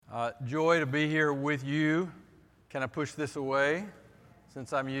Joy to be here with you. Can I push this away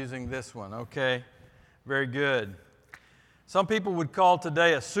since I'm using this one? Okay, very good. Some people would call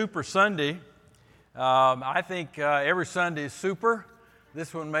today a super Sunday. I think every Sunday is super.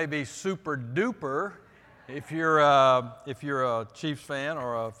 This one may be super duper if you're a Chiefs fan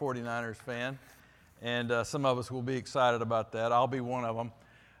or a 49ers fan. And some of us will be excited about that. I'll be one of them.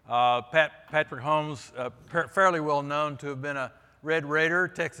 Patrick Holmes, fairly well known to have been a Red Raider,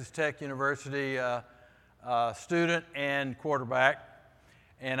 Texas Tech University student and quarterback.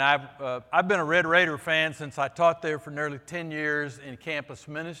 And I've been a Red Raider fan since I taught there for nearly 10 years in campus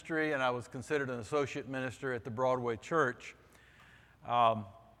ministry, and I was considered an associate minister at the Broadway Church. Lots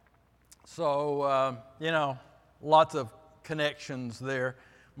of connections there.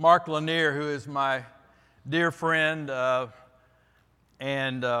 Mark Lanier, who is my dear friend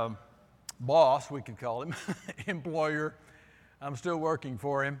and boss, we could call him, employer. I'm still working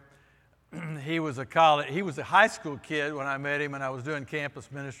for him. He was a high school kid when I met him, and I was doing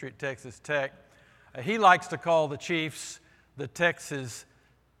campus ministry at Texas Tech. He likes to call the Chiefs the Texas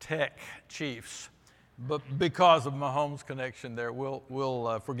Tech Chiefs, but because of Mahomes' connection there,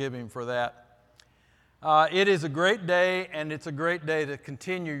 we'll forgive him for that. It is a great day, and it's a great day to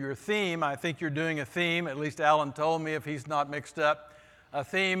continue your theme. I think you're doing a theme, at least Alan told me if he's not mixed up, a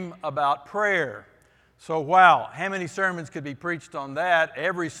theme about prayer. So wow, how many sermons could be preached on that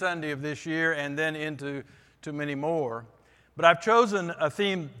every Sunday of this year and then into many more? But I've chosen a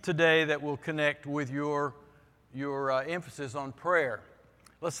theme today that will connect with your emphasis on prayer.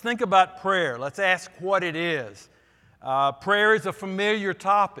 Let's think about prayer. Let's ask what it is. Prayer is a familiar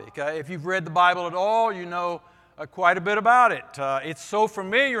topic. If you've read the Bible at all, you know quite a bit about it. It's so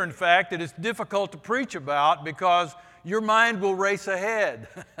familiar, in fact, that it's difficult to preach about because your mind will race ahead.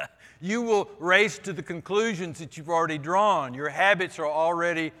 You will race to the conclusions that you've already drawn. Your habits are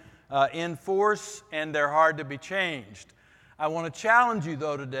already in force, and they're hard to be changed. I want to challenge you,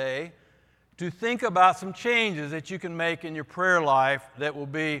 though, today to think about some changes that you can make in your prayer life that will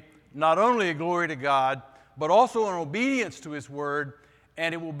be not only a glory to God, but also an obedience to His Word,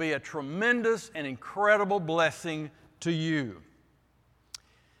 and it will be a tremendous and incredible blessing to you.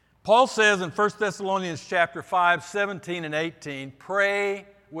 Paul says in 1 Thessalonians chapter 5, 17 and 18, pray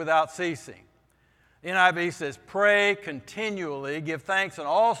without ceasing. NIV says, pray continually, give thanks in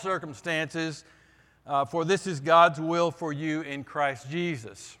all circumstances, for this is God's will for you in Christ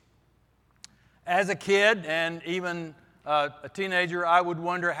Jesus. As a kid and even a teenager, I would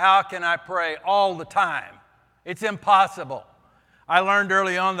wonder, how can I pray all the time? It's impossible. I learned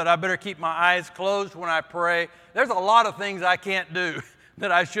early on that I better keep my eyes closed when I pray. There's a lot of things I can't do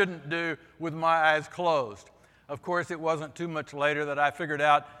that I shouldn't do with my eyes closed. Of course, it wasn't too much later that I figured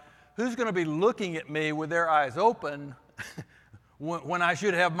out who's going to be looking at me with their eyes open when I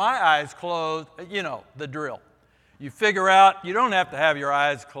should have my eyes closed. You know, the drill. You figure out you don't have to have your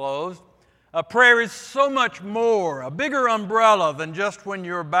eyes closed. Prayer is so much more, a bigger umbrella than just when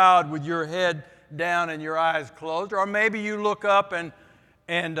you're bowed with your head down and your eyes closed. Or maybe you look up and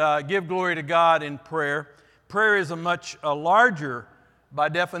give glory to God in prayer. Prayer is a much larger, by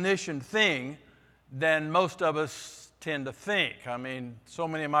definition, thing than most of us tend to think. I mean, so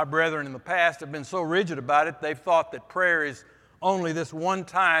many of my brethren in the past have been so rigid about it, they've thought that prayer is only this one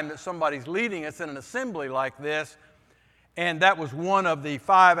time that somebody's leading us in an assembly like this, and that was one of the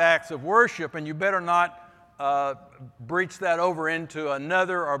 5 acts of worship, and you better not breach that over into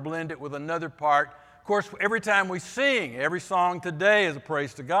another or blend it with another part. Of course, every time we sing, every song today is a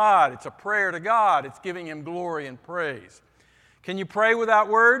praise to God. It's a prayer to God. It's giving Him glory and praise. Can you pray without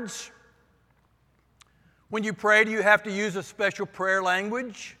words? When you pray, do you have to use a special prayer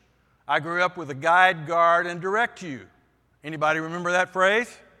language? I grew up with a guide, guard, and direct you. Anybody remember that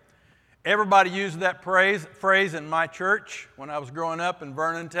phrase? Everybody used that phrase in my church when I was growing up in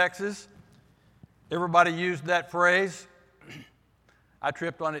Vernon, Texas. Everybody used that phrase. I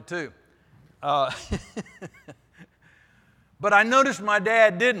tripped on it too. But I noticed my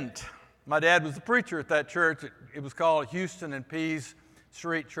dad didn't. My dad was the preacher at that church. It was called Houston and Pease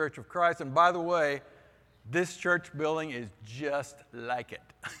Street Church of Christ. And by the way, this church building is just like it.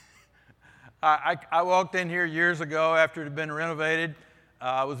 I walked in here years ago after it had been renovated.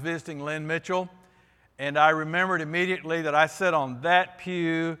 I was visiting Lynn Mitchell, and I remembered immediately that I sat on that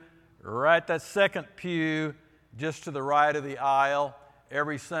pew, right, that second pew, just to the right of the aisle,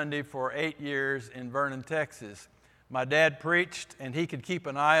 every Sunday for 8 years in Vernon, Texas. My dad preached, and he could keep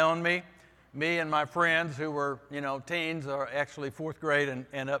an eye on me. Me and my friends who were, teens, or actually 4th grade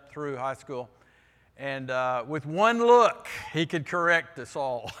and up through high school. And with one look, he could correct us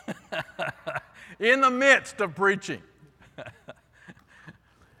all in the midst of preaching.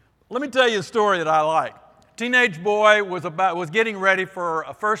 Let me tell you a story that I like. A teenage boy was getting ready for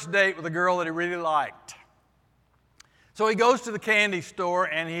a first date with a girl that he really liked. So he goes to the candy store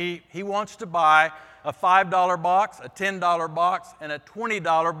and he wants to buy a $5 box, a $10 box, and a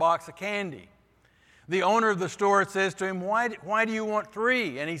 $20 box of candy. The owner of the store says to him, why do you want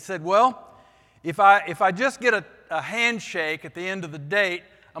 3? And he said, well, if I just get a handshake at the end of the date,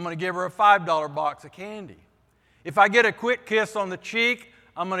 I'm going to give her a $5 box of candy. If I get a quick kiss on the cheek,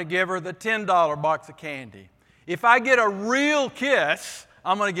 I'm going to give her the $10 box of candy. If I get a real kiss,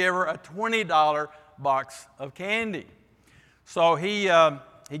 I'm going to give her a $20 box of candy. So he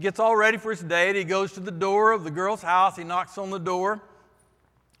gets all ready for his date. He goes to the door of the girl's house. He knocks on the door.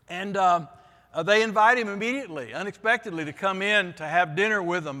 And they invite him immediately, unexpectedly, to come in to have dinner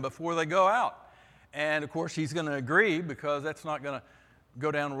with them before they go out. And, of course, he's going to agree because that's not going to go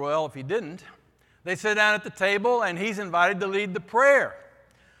down well if he didn't. They sit down at the table, and he's invited to lead the prayer.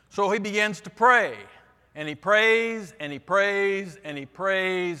 So he begins to pray. And he prays, and he prays, and he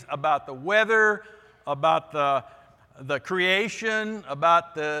prays about the weather, about the creation,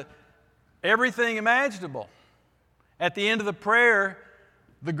 about everything imaginable. At the end of the prayer,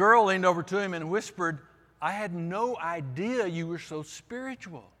 the girl leaned over to him and whispered, I had no idea you were so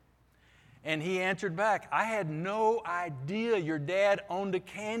spiritual. And he answered back, I had no idea your dad owned a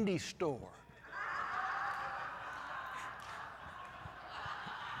candy store.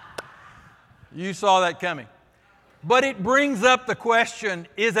 You saw that coming. But it brings up the question,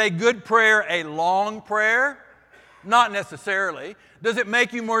 is a good prayer a long prayer? Not necessarily. Does it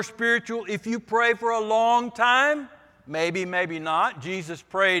make you more spiritual if you pray for a long time? Maybe, maybe not. Jesus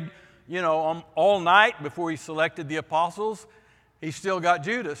prayed, all night before he selected the apostles. He still got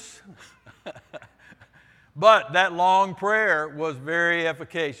Judas. But that long prayer was very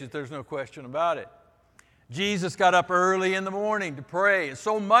efficacious. There's no question about it. Jesus got up early in the morning to pray. And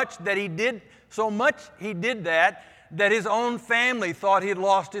so much he did that his own family thought he had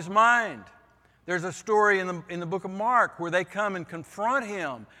lost his mind. There's a story in the book of Mark where they come and confront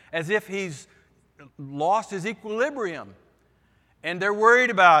him as if he's lost his equilibrium. And they're worried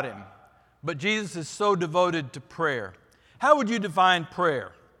about him. But Jesus is so devoted to prayer. How would you define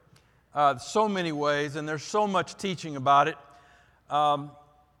prayer? So many ways, and there's so much teaching about it.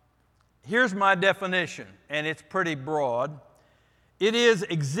 Here's my definition, and it's pretty broad. It is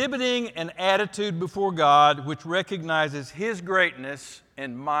exhibiting an attitude before God which recognizes His greatness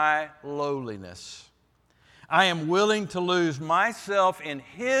and my lowliness. I am willing to lose myself in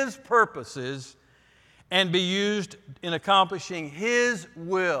His purposes and be used in accomplishing His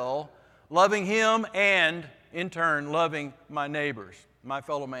will, loving Him and, in turn, loving my neighbors, my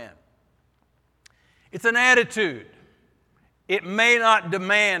fellow man. It's an attitude. It may not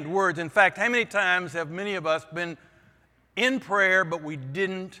demand words. In fact, how many times have many of us been in prayer, but we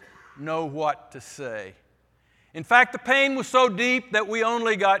didn't know what to say? In fact, the pain was so deep that we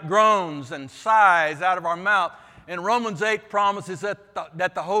only got groans and sighs out of our mouth. And Romans 8 promises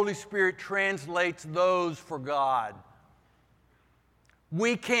that the Holy Spirit translates those for God.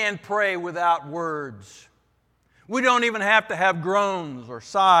 We can pray without words. We don't even have to have groans or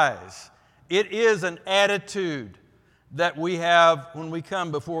sighs. It is an attitude that we have when we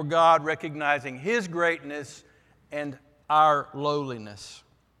come before God, recognizing His greatness and our lowliness.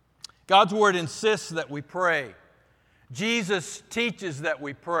 God's Word insists that we pray. Jesus teaches that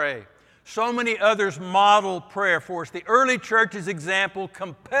we pray. So many others model prayer for us. The early church's example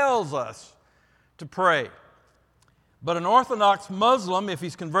compels us to pray. But an Orthodox Muslim, if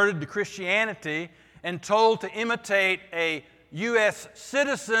he's converted to Christianity and told to imitate a U.S.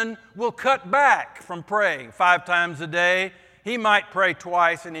 citizen, will cut back from praying 5 times a day. He might pray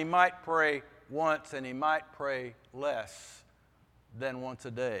twice, and he might pray once, and he might pray less than once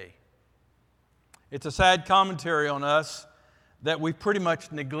a day. It's a sad commentary on us that we pretty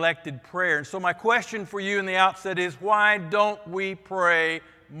much neglected prayer. And so my question for you in the outset is, why don't we pray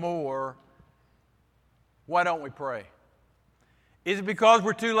more? Why don't we pray? Is it because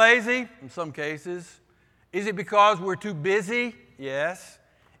we're too lazy? In some cases. Is it because we're too busy? Yes.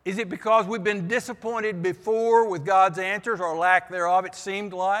 Is it because we've been disappointed before with God's answers or lack thereof, it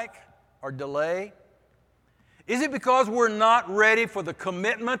seemed like, or delay? Is it because we're not ready for the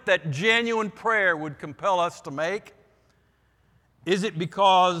commitment that genuine prayer would compel us to make? Is it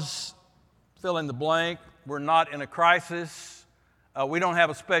because, fill in the blank, we're not in a crisis, we don't have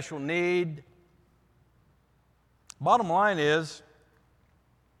a special need? Bottom line is,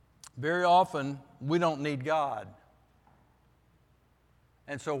 very often we don't need God.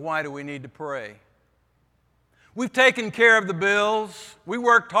 And so why do we need to pray? We've taken care of the bills, we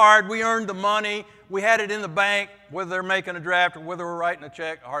worked hard, we earned the money, We had it in the bank, whether they're making a draft or whether we're writing a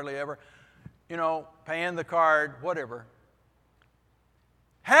check, hardly ever, paying the card, whatever.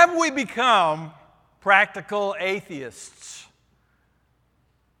 Have we become practical atheists?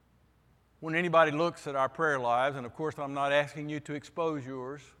 When anybody looks at our prayer lives, and of course I'm not asking you to expose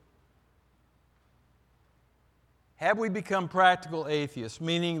yours, have we become practical atheists,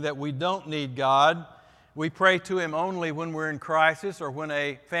 meaning that we don't need God? We pray to Him only when we're in crisis or when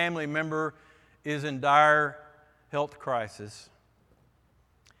a family member is in dire health crisis.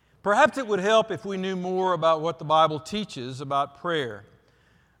 Perhaps it would help if we knew more about what the Bible teaches about prayer.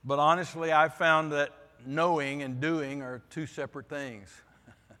 But honestly, I've found that knowing and doing are two separate things.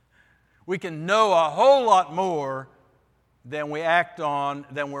 We can know a whole lot more than we act on,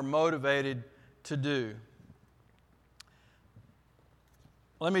 than we're motivated to do.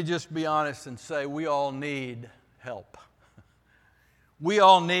 Let me just be honest and say we all need help. We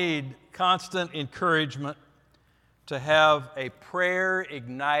all need constant encouragement to have a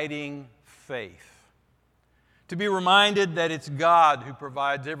prayer-igniting faith. To be reminded that it's God who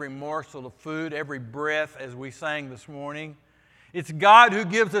provides every morsel of food, every breath, as we sang this morning. It's God who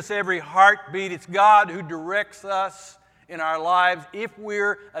gives us every heartbeat. It's God who directs us in our lives if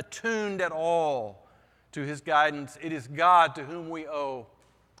we're attuned at all to His guidance. It is God to whom we owe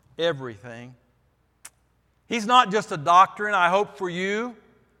everything. He's not just a doctrine, I hope, for you.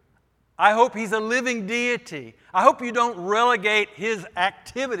 I hope He's a living deity. I hope you don't relegate His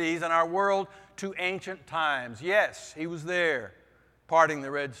activities in our world to ancient times. Yes, He was there parting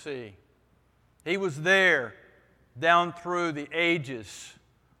the Red Sea. He was there down through the ages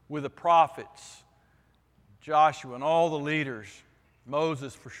with the prophets, Joshua and all the leaders,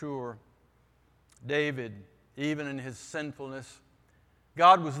 Moses for sure, David, even in his sinfulness.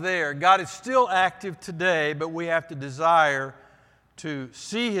 God was there. God is still active today, but we have to desire to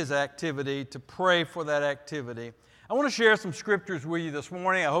see His activity, to pray for that activity. I want to share some scriptures with you this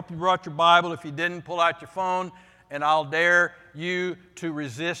morning. I hope you brought your Bible. If you didn't, pull out your phone, and I'll dare you to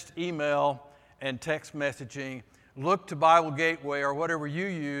resist email and text messaging. Look to Bible Gateway or whatever you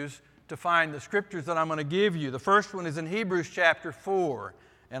use to find the scriptures that I'm going to give you. The first one is in Hebrews chapter 4,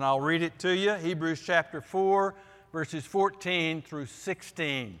 and I'll read it to you. Hebrews chapter 4, verses 14 through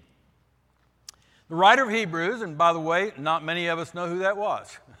 16. The writer of Hebrews, and by the way, not many of us know who that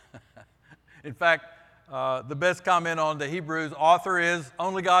was. In fact, the best comment on the Hebrews author is,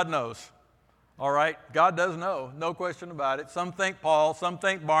 only God knows. All right? God does know, no question about it. Some think Paul, some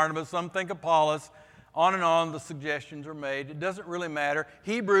think Barnabas, some think Apollos. On and on the suggestions are made. It doesn't really matter.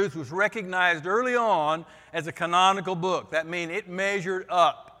 Hebrews was recognized early on as a canonical book. That means it measured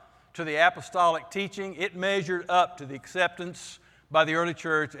up to the apostolic teaching. It measured up to the acceptance by the early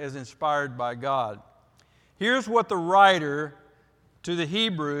church as inspired by God. Here's what the writer to the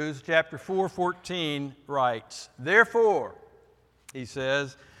Hebrews, chapter 4:14, writes. Therefore, he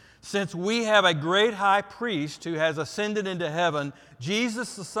says, since we have a great high priest who has ascended into heaven,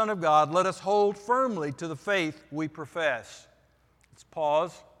 Jesus the Son of God, let us hold firmly to the faith we profess. Let's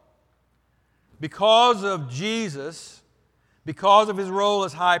pause. Because of Jesus, because of His role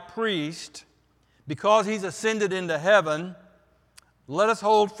as high priest, because He's ascended into heaven, let us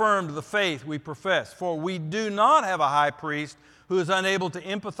hold firm to the faith we profess. For we do not have a high priest who is unable to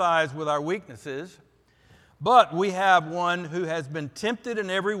empathize with our weaknesses, but we have one who has been tempted in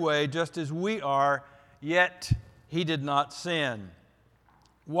every way, just as we are, yet He did not sin.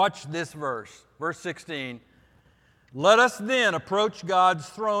 Watch this verse, verse 16. Let us then approach God's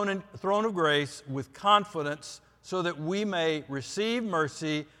throne of grace with confidence, so that we may receive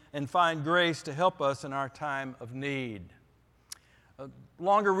mercy and find grace to help us in our time of need.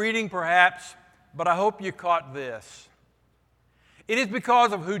 Longer reading perhaps, but I hope you caught this. It is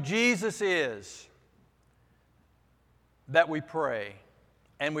because of who Jesus is that we pray,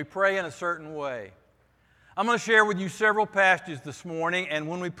 and we pray in a certain way. I'm going to share with you several passages this morning, and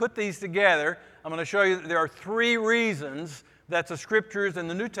when we put these together, I'm going to show you that there are three reasons that the Scriptures, in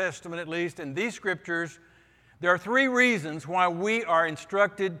the New Testament at least, in these Scriptures, there are three reasons why we are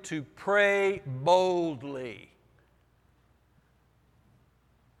instructed to pray boldly.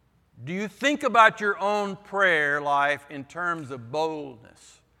 Do you think about your own prayer life in terms of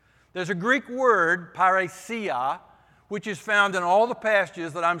boldness? There's a Greek word, parousia, which is found in all the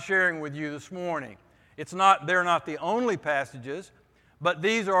passages that I'm sharing with you this morning. They're not the only passages, but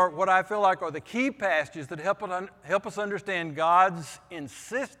these are what I feel like are the key passages that help us understand God's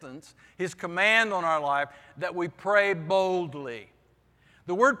insistence, His command on our life, that we pray boldly.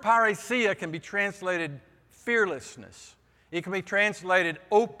 The word parousia can be translated fearlessness. It can be translated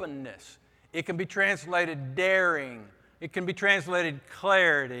openness. It can be translated daring. It can be translated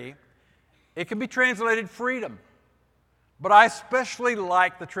clarity. It can be translated freedom. But I especially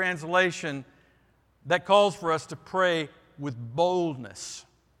like the translation that calls for us to pray with boldness.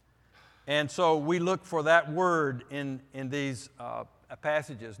 And so we look for that word in these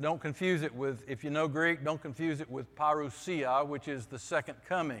passages. Don't confuse it with, if you know Greek, don't confuse it with parousia, which is the second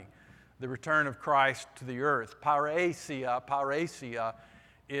coming, the return of Christ to the earth. Parousia,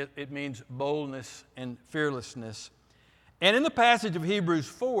 it means boldness and fearlessness. And in the passage of Hebrews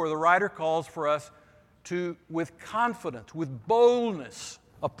 4, the writer calls for us to, with confidence, with boldness,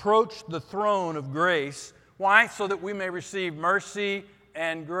 approach the throne of grace. Why? So that we may receive mercy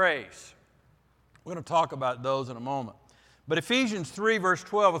and grace. We're going to talk about those in a moment. But Ephesians 3, verse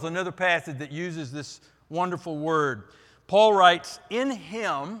 12 is another passage that uses this wonderful word. Paul writes, in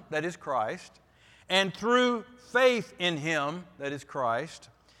Him, that is Christ, and through faith in Him, that is Christ,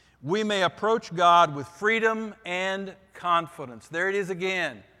 we may approach God with freedom and confidence. There it is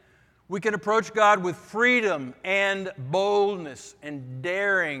again. We can approach God with freedom and boldness and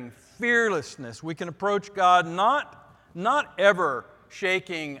daring, fearlessness. We can approach God not ever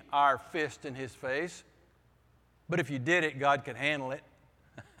shaking our fist in His face, but if you did it, God could handle it.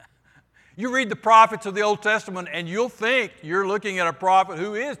 You read the prophets of the Old Testament and you'll think you're looking at a prophet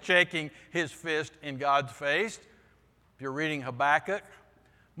who is shaking his fist in God's face. If you're reading Habakkuk,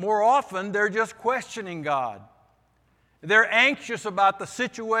 more often they're just questioning God. They're anxious about the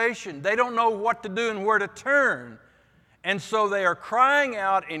situation. They don't know what to do and where to turn. And so they are crying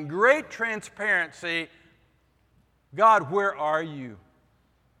out in great transparency, God, where are you?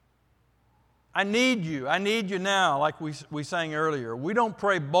 I need you. I need you now, like we sang earlier. We don't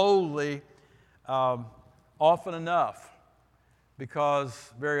pray boldly often enough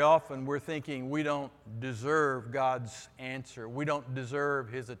because very often we're thinking we don't deserve God's answer. We don't deserve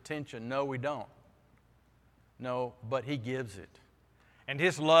His attention. No, we don't. No, but He gives it. And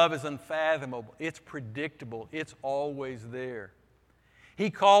His love is unfathomable. It's predictable. It's always there. He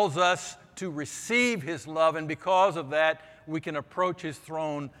calls us to receive His love, and because of that, we can approach His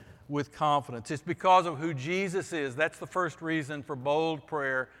throne with confidence. It's because of who Jesus is. That's the first reason for bold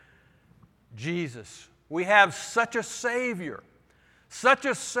prayer. Jesus. We have such a Savior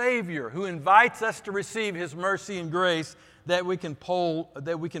who invites us to receive His mercy and grace that we can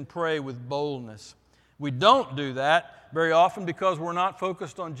pray with boldness. We don't do that very often because we're not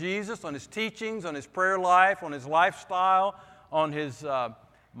focused on Jesus, on His teachings, on His prayer life, on His lifestyle, on His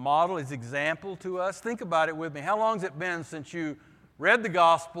model, His example to us. Think about it with me. How long has it been since you read the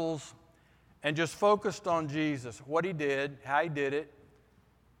Gospels and just focused on Jesus, what He did, how He did it,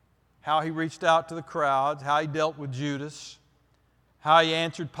 how He reached out to the crowds, how He dealt with Judas, how He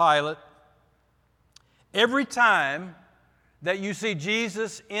answered Pilate? Every time that you see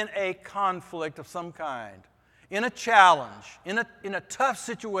Jesus in a conflict of some kind, in a challenge, in a tough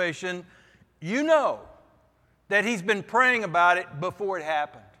situation, you know that He's been praying about it before it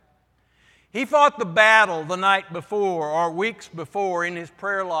happened. He fought the battle the night before or weeks before in His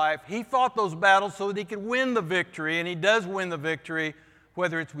prayer life. He fought those battles so that He could win the victory, and He does win the victory,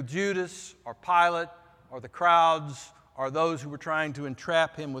 whether it's with Judas or Pilate or the crowds or those who were trying to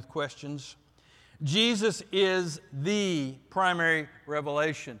entrap Him with questions. Jesus is the primary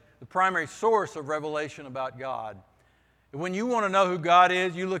revelation, the primary source of revelation about God. When you want to know who God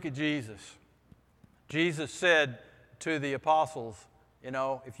is, you look at Jesus. Jesus said to the apostles,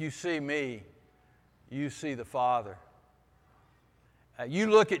 if you see me, you see the Father. You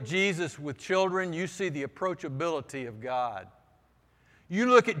look at Jesus with children, you see the approachability of God. You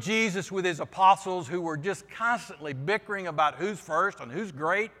look at Jesus with His apostles who were just constantly bickering about who's first and who's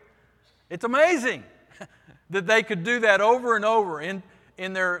great. It's amazing that they could do that over and over in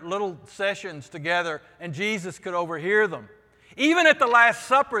their little sessions together, and Jesus could overhear them. Even at the Last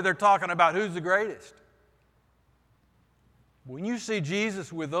Supper, they're talking about who's the greatest. When you see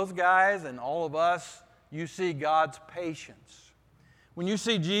Jesus with those guys and all of us, you see God's patience. When you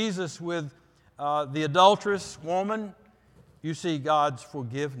see Jesus with the adulterous woman, you see God's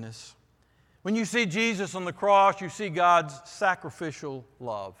forgiveness. When you see Jesus on the cross, you see God's sacrificial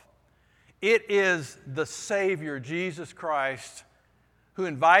love. It is the Savior, Jesus Christ, who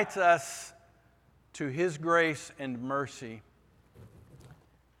invites us to His grace and mercy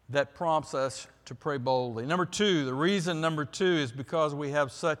that prompts us to pray boldly. The reason number two is because we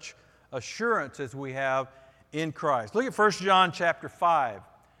have such assurance as we have in Christ. Look at 1 John chapter 5.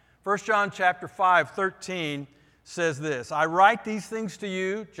 1 John chapter 5, 13 says this, I write these things to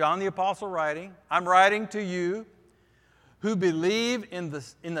you, John the Apostle writing, I'm writing to you who believe in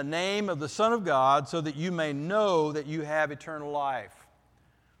the name of the Son of God so that you may know that you have eternal life.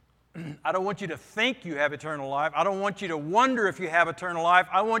 I don't want you to think you have eternal life. I don't want you to wonder if you have eternal life.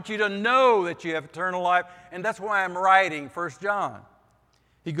 I want you to know that you have eternal life. And that's why I'm writing 1 John.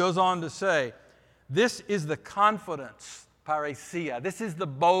 He goes on to say, this is the confidence, parousia. This is the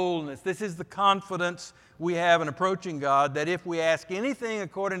boldness. This is the confidence we have in approaching God, that if we ask anything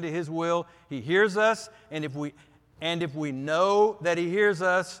according to His will, He hears us. And if we know that He hears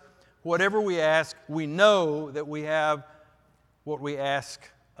us, whatever we ask, we know that we have what we ask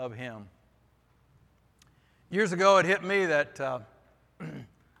of Him. Years ago, it hit me that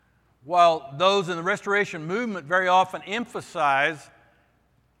while those in the Restoration movement very often emphasize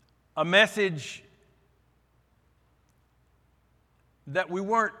a message that we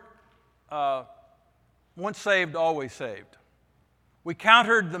weren't once saved, always saved. We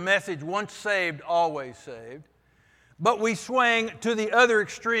countered the message, once saved, always saved. But we swang to the other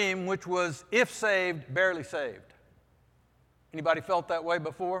extreme, which was, if saved, barely saved. Anybody felt that way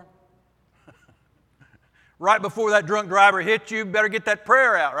before? Right before that drunk driver hit you, better get that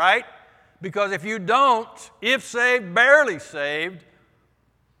prayer out, right? Because if you don't, if saved, barely saved.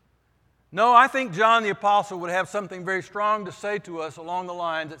 No, I think John the Apostle would have something very strong to say to us along the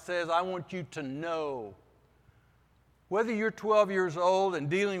lines that says, I want you to know, whether you're 12 years old and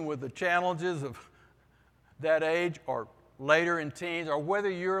dealing with the challenges of that age or later in teens, or whether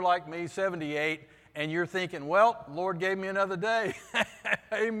you're like me, 78, and you're thinking, well, the Lord gave me another day.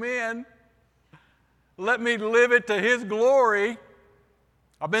 Amen. Let me live it to His glory.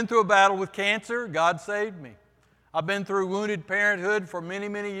 I've been through a battle with cancer. God saved me. I've been through wounded parenthood for many,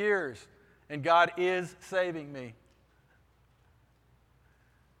 many years, and God is saving me.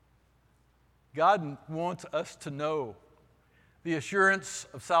 God wants us to know the assurance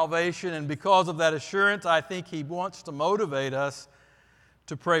of salvation, and because of that assurance, I think He wants to motivate us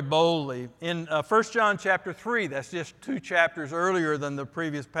to pray boldly. In 1 John chapter 3, that's just 2 chapters earlier than the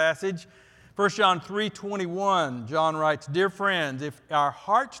previous passage, 1 John 3:21, John writes, Dear friends, if our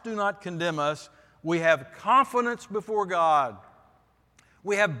hearts do not condemn us, we have confidence before God.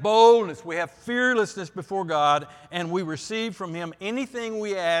 We have boldness, we have fearlessness before God, and we receive from Him anything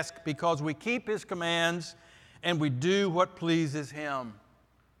we ask because we keep His commands and we do what pleases Him.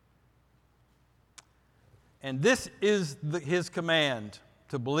 And this is His command,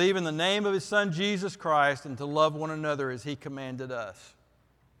 to believe in the name of His Son Jesus Christ and to love one another as He commanded us.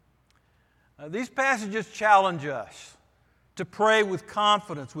 These passages challenge us to pray with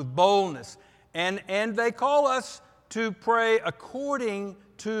confidence, with boldness, and they call us to pray according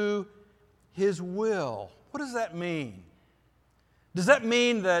to His will. What does that mean? Does that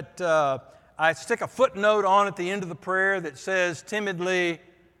mean that I stick a footnote on at the end of the prayer that says timidly,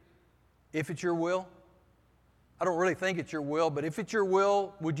 if it's your will? I don't really think it's your will, but if it's your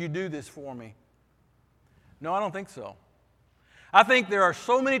will, would you do this for me? No, I don't think so. I think there are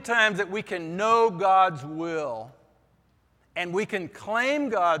so many times that we can know God's will, and we can claim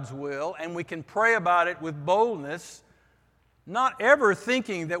God's will, and we can pray about it with boldness, not ever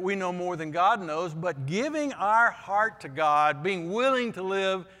thinking that we know more than God knows, but giving our heart to God, being willing to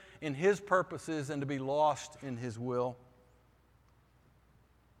live in His purposes and to be lost in His will.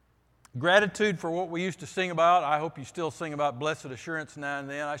 Gratitude for what we used to sing about. I hope you still sing about blessed assurance now and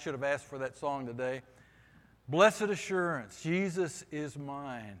then. I should have asked for that song today. Blessed assurance, Jesus is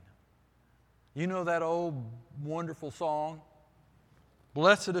mine. You know that old wonderful song?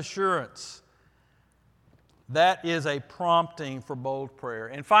 Blessed assurance. That is a prompting for bold prayer.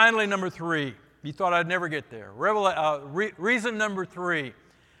 And finally, number 3. You thought I'd never get there. Reason number 3.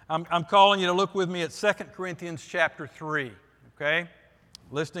 I'm calling you to look with me at 2 Corinthians chapter 3. Okay?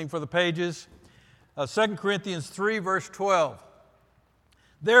 Listening for the pages. 2 Corinthians 3, verse 12.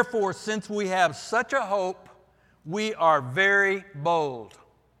 Therefore, since we have such a hope, we are very bold.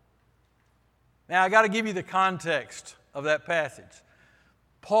 Now, I got to give you the context of that passage.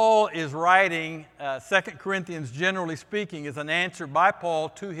 Paul is writing 2 Corinthians, generally speaking, as an answer by Paul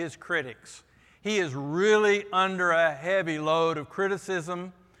to his critics. He is really under a heavy load of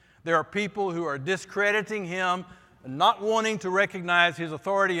criticism. There are people who are discrediting him, not wanting to recognize his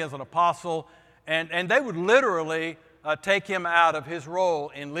authority as an apostle, and they would literally take him out of his role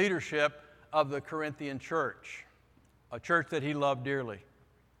in leadership of the Corinthian church, a church that he loved dearly.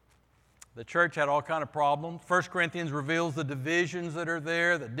 The church had all kinds of problems. 1 Corinthians reveals the divisions that are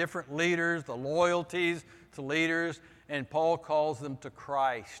there, the different leaders, the loyalties to leaders, and Paul calls them to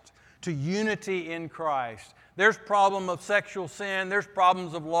Christ, to unity in Christ. There's problem of sexual sin. There's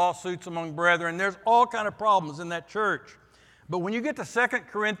problems of lawsuits among brethren. There's all kinds of problems in that church. But when you get to 2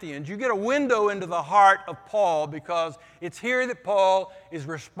 Corinthians, you get a window into the heart of Paul, because it's here that Paul is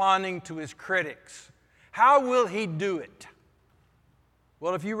responding to his critics. How will he do it?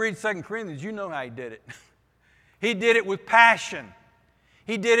 Well, if you read 2 Corinthians, you know how he did it. He did it with passion.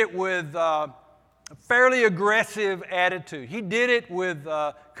 He did it with a fairly aggressive attitude. He did it with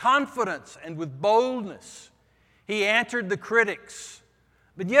confidence and with boldness. He answered the critics.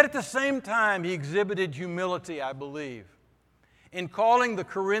 But yet at the same time, he exhibited humility, I believe, in calling the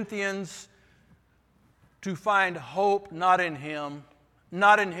Corinthians to find hope not in him,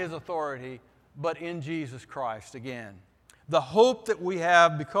 not in his authority, but in Jesus Christ again. The hope that we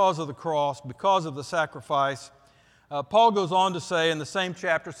have because of the cross, because of the sacrifice. Paul goes on to say in the same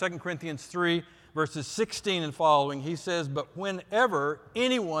chapter, 2 Corinthians 3, verses 16 and following, he says, "But whenever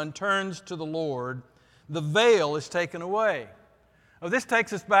anyone turns to the Lord, the veil is taken away." Now, this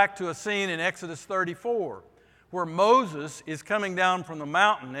takes us back to a scene in Exodus 34, where Moses is coming down from the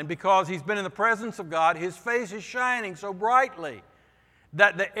mountain, and because he's been in the presence of God, his face is shining so brightly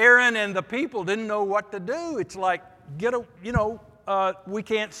that the Aaron and the people didn't know what to do. It's like, we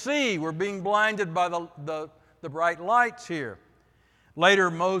can't see. We're being blinded by the bright lights here. Later,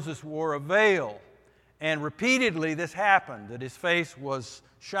 Moses wore a veil, and repeatedly this happened, that his face was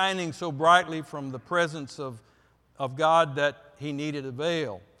shining so brightly from the presence of God that he needed a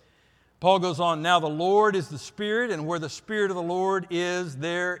veil. Paul goes on, "Now the Lord is the Spirit, and where the Spirit of the Lord is,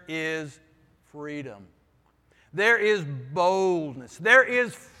 there is freedom." There is boldness. There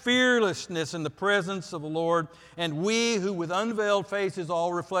is fearlessness in the presence of the Lord. And we who with unveiled faces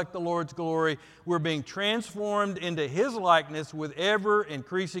all reflect the Lord's glory, we're being transformed into His likeness with ever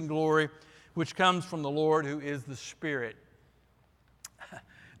increasing glory, which comes from the Lord who is the Spirit.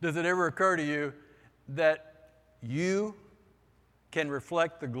 Does it ever occur to you that you can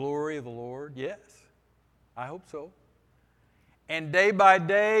reflect the glory of the Lord? Yes, I hope so. And day by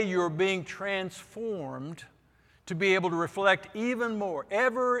day, you're being transformed to be able to reflect even more,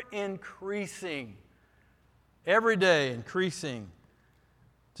 ever increasing, every day increasing,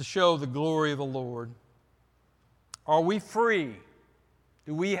 to show the glory of the Lord. Are we free?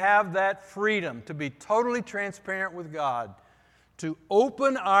 Do we have that freedom to be totally transparent with God, to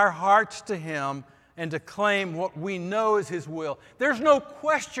open our hearts to Him and to claim what we know is His will? There's no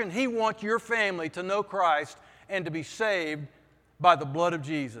question He wants your family to know Christ and to be saved by the blood of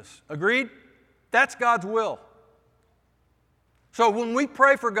Jesus. Agreed? That's God's will. So when we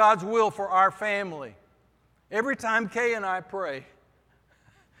pray for God's will for our family, every time Kay and I pray,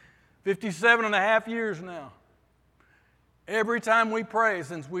 57 and a half years now, every time we pray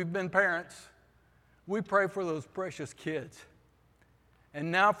since we've been parents, we pray for those precious kids.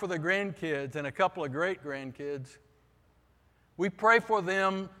 And now for the grandkids and a couple of great-grandkids. We pray for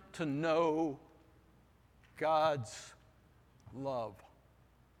them to know God's love.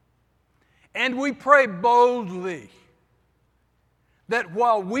 And we pray boldly that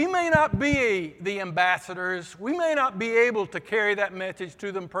while we may not be the ambassadors, we may not be able to carry that message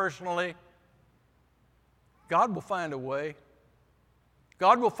to them personally, God will find a way.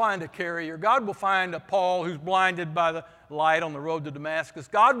 God will find a carrier. God will find a Paul who's blinded by the light on the road to Damascus.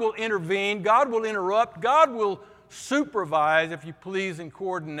 God will intervene. God will interrupt. God will supervise, if you please, and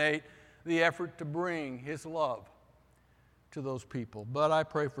coordinate the effort to bring His love to those people. But I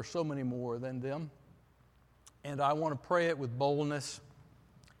pray for so many more than them. And I want to pray it with boldness.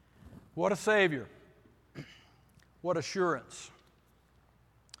 What a Savior. What assurance.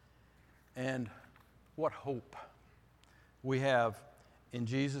 And what hope we have in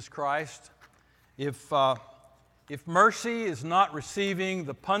Jesus Christ. If mercy is not receiving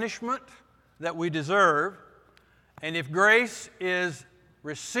the punishment that we deserve, and if grace is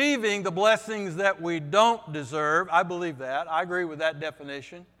receiving the blessings that we don't deserve, I believe that. I agree with that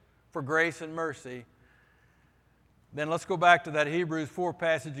definition for grace and mercy. Then let's go back to that Hebrews 4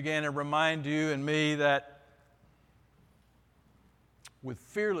 passage again and remind you and me that with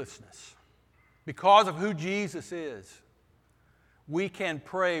fearlessness, because of who Jesus is, we can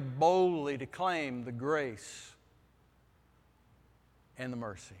pray boldly to claim the grace and the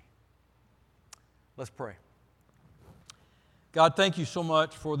mercy. Let's pray. God, thank you so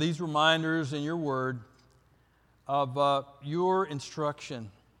much for these reminders in your word of your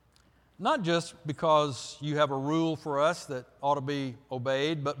instruction. Not just because you have a rule for us that ought to be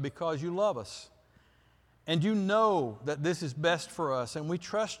obeyed, but because you love us. And you know that this is best for us. And we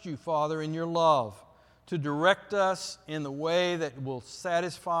trust you, Father, in your love to direct us in the way that will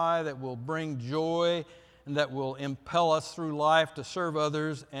satisfy, that will bring joy, and that will impel us through life to serve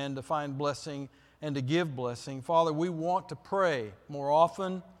others and to find blessing and to give blessing. Father, we want to pray more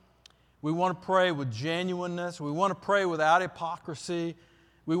often. We want to pray with genuineness. We want to pray without hypocrisy.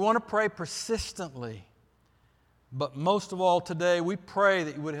 We want to pray persistently. But most of all today, we pray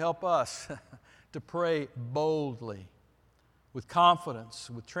that you would help us to pray boldly with confidence,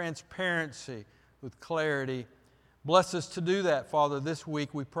 with transparency, with clarity. Bless us to do that, Father, this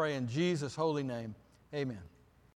week, we pray in Jesus' holy name. Amen.